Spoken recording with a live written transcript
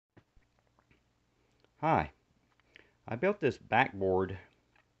Hi, I built this backboard,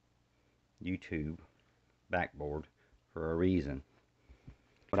 YouTube backboard, for a reason.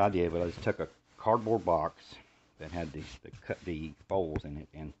 What I did was I took a cardboard box that had the folds in it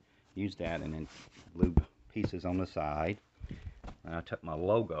and used that, and then glued pieces on the side. And I took my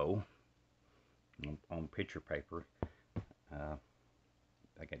logo on picture paper.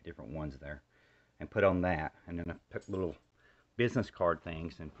 I got different ones there, and put on that. And then I took little business card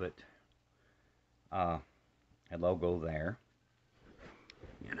things and put a logo there.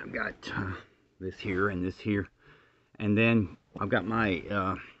 And I've got this here and this here, and then I've got my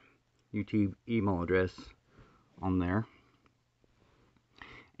YouTube email address on there.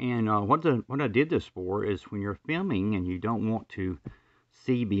 And what I did this for is when you're filming and you don't want to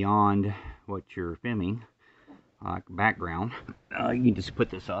see beyond what you're filming, like background, you can just put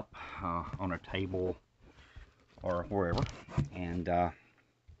this up on a table or wherever, and turn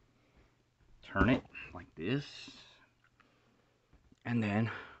it like this, and then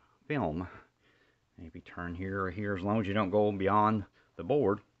film. Maybe turn here or here. As long as you don't go beyond the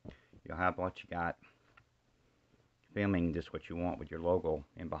board, you'll have what you got filming just what you want with your logo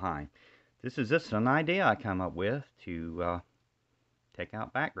in behind. This is just an idea I come up with to take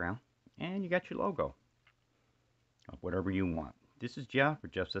out background, and you got your logo of whatever you want. This is Jeff for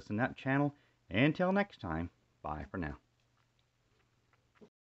Jeff's This and That channel. Until next time, bye for now.